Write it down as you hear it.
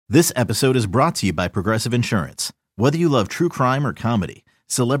This episode is brought to you by Progressive Insurance. Whether you love true crime or comedy,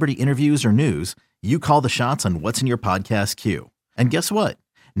 celebrity interviews or news, you call the shots on what's in your podcast queue. And guess what?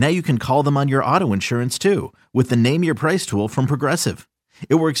 Now you can call them on your auto insurance too with the Name Your Price tool from Progressive.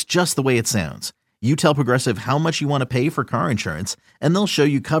 It works just the way it sounds. You tell Progressive how much you want to pay for car insurance, and they'll show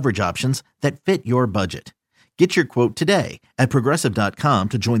you coverage options that fit your budget. Get your quote today at Progressive.com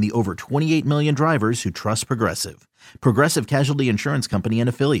to join the over 28 million drivers who trust Progressive. Progressive Casualty Insurance Company and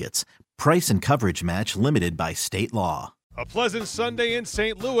Affiliates. Price and coverage match limited by state law. A pleasant Sunday in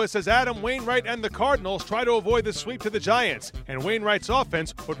St. Louis as Adam Wainwright and the Cardinals try to avoid the sweep to the Giants, and Wainwright's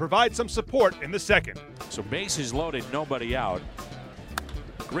offense would provide some support in the second. So bases loaded, nobody out.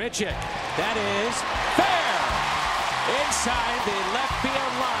 Grichuk, that is fair! Inside the left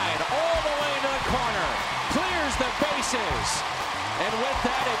field line, all the way to the corner, clears the bases. And with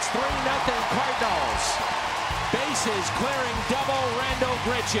that, it's 3-0 Cardinals. Bases clearing double, Randal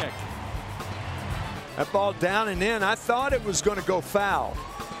Grichuk. That ball down and in, I thought it was going to go foul,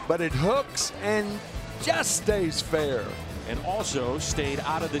 but it hooks and just stays fair. And also stayed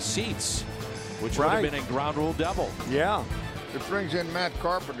out of the seats, which would have been a ground rule double. Yeah. It brings in Matt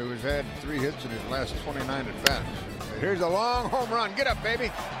Carpenter, who's had 3 hits in his last 29 at-bats. Here's a long home run. Get up,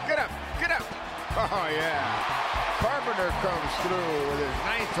 baby. Get up. Get up. Oh, yeah. Carpenter comes through with his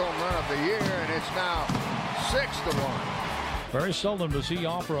 9th home run of the year, and it's now 6-1. Very seldom does he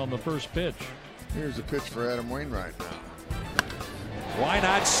offer on the first pitch. Here's a pitch for Adam Wainwright now. Why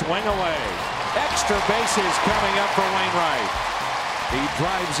not swing away? Extra bases coming up for Wainwright. He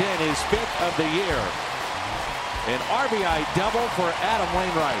drives in his 5th of the year. An RBI double for Adam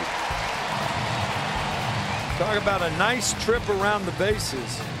Wainwright. Talk about a nice trip around the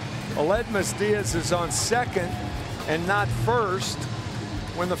bases. Aledmys Diaz is on second and not first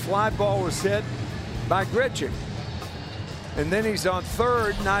when the fly ball was hit by Grichuk. And then he's on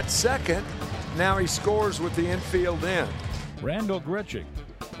third, not second. Now he scores with the infield in. Randal Grichuk,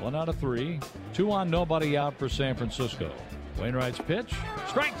 1 out of 3. 2 on, nobody out for San Francisco. Wainwright's pitch,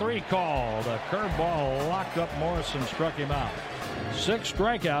 strike 3 called. A curveball locked up Morrison, struck him out. 6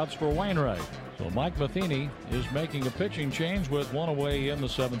 strikeouts for Wainwright. So Mike Matheny is making a pitching change with 1 away in the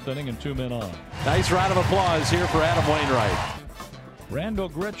 7th inning and 2 men on. Nice round of applause here for Adam Wainwright. Randal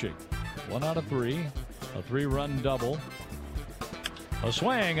Grichuk, 1 out of 3. A 3-run double. A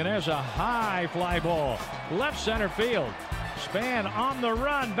swing, and there's a high fly ball. Left center field. Span on the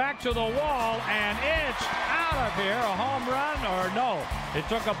run, back to the wall, and it's out of here. A home run, or no, it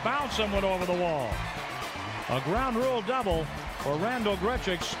took a bounce and went over the wall. A ground rule double for Randal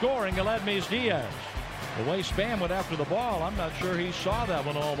Grichuk, scoring Aledmys Diaz. The way Span went after the ball, I'm not sure he saw that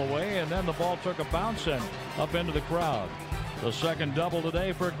one all the way, and then the ball took a bounce and up into the crowd. The second double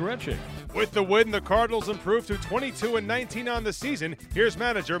today for Grichuk. With the win, the Cardinals improved to 22-19 on the season. Here's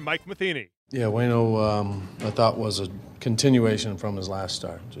manager Mike Matheny. Yeah, Waino, I thought was a continuation from his last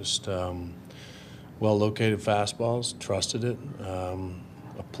start. Just well-located fastballs, trusted it.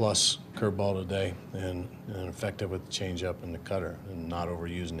 A plus curveball today, and effective with the changeup and the cutter, and not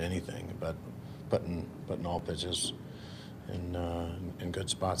overusing anything, but putting all pitches in good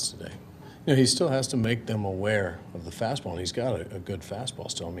spots today. You know, he still has to make them aware of the fastball, and he's got a good fastball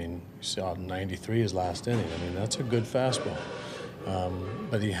still. I mean, you saw 93 his last inning. I mean, that's a good fastball.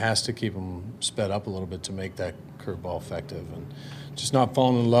 But he has to keep them sped up a little bit to make that curveball effective, and just not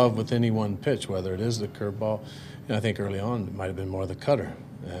falling in love with any one pitch, whether it is the curveball. I think early on it might have been more the cutter,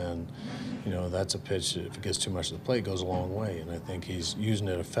 and that's a pitch that if it gets too much to the plate goes a long way, and I think he's using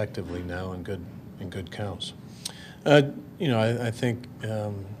it effectively now in good counts. I think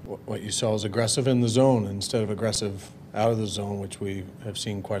what you saw was aggressive in the zone instead of aggressive out of the zone, which we have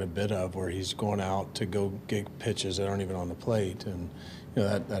seen quite a bit of, where he's going out to go get pitches that aren't even on the plate, and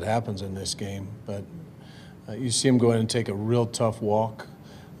that happens in this game. But you see him go in and take a real tough walk,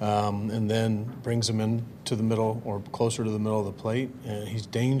 and then brings him in to the middle or closer to the middle of the plate, and he's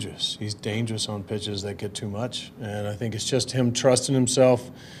dangerous. He's dangerous on pitches that get too much, and I think it's just him trusting himself.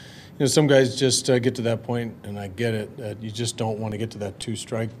 Some guys just get to that point, and I get it, that you just don't want to get to that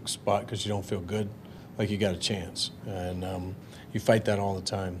 2-strike spot because you don't feel good, like you got a chance. And you fight that all the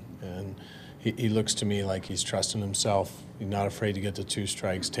time. And he looks to me like he's trusting himself. He's not afraid to get to 2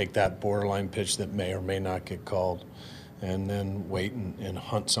 strikes, take that borderline pitch that may or may not get called, and then wait and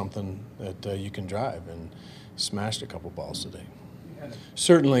hunt something that you can drive. And he smashed a couple balls today.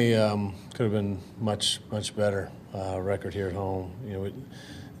 Certainly could have been much better record here at home.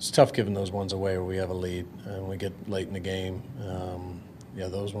 It's tough giving those ones away where we have a lead and we get late in the game.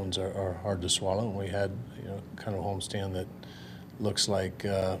 Those ones are hard to swallow. And we had kind of a homestand that looks like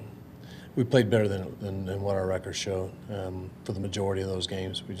we played better than what our record showed for the majority of those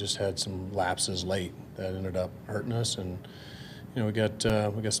games. We just had some lapses late that ended up hurting us, and we got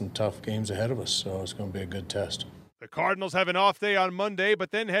some tough games ahead of us, so it's going to be a good test. The Cardinals have an off day on Monday,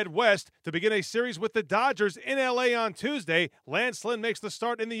 but then head west to begin a series with the Dodgers in L.A. on Tuesday. Lance Lynn makes the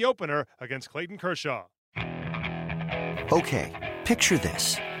start in the opener against Clayton Kershaw. Okay, picture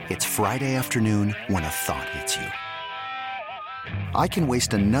this. It's Friday afternoon when a thought hits you. I can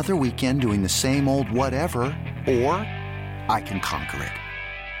waste another weekend doing the same old whatever, or I can conquer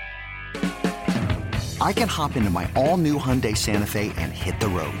it. I can hop into my all-new Hyundai Santa Fe and hit the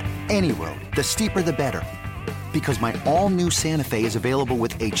road. Any road. The steeper, the better. Because my all-new Santa Fe is available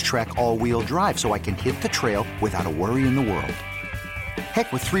with H-Track all-wheel drive, so I can hit the trail without a worry in the world.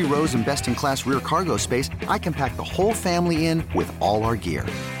 Heck, with 3 rows and best-in-class rear cargo space, I can pack the whole family in with all our gear.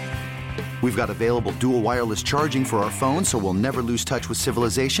 We've got available dual wireless charging for our phones, so we'll never lose touch with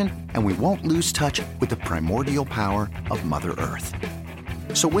civilization, and we won't lose touch with the primordial power of Mother Earth.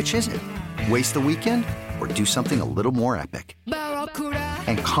 So which is it? Waste the weekend or do something a little more epic?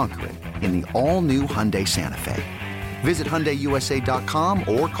 And conquer it in the all-new Hyundai Santa Fe. Visit HyundaiUSA.com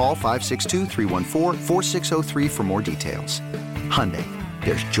or call 562-314-4603 for more details. Hyundai,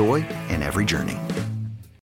 there's joy in every journey.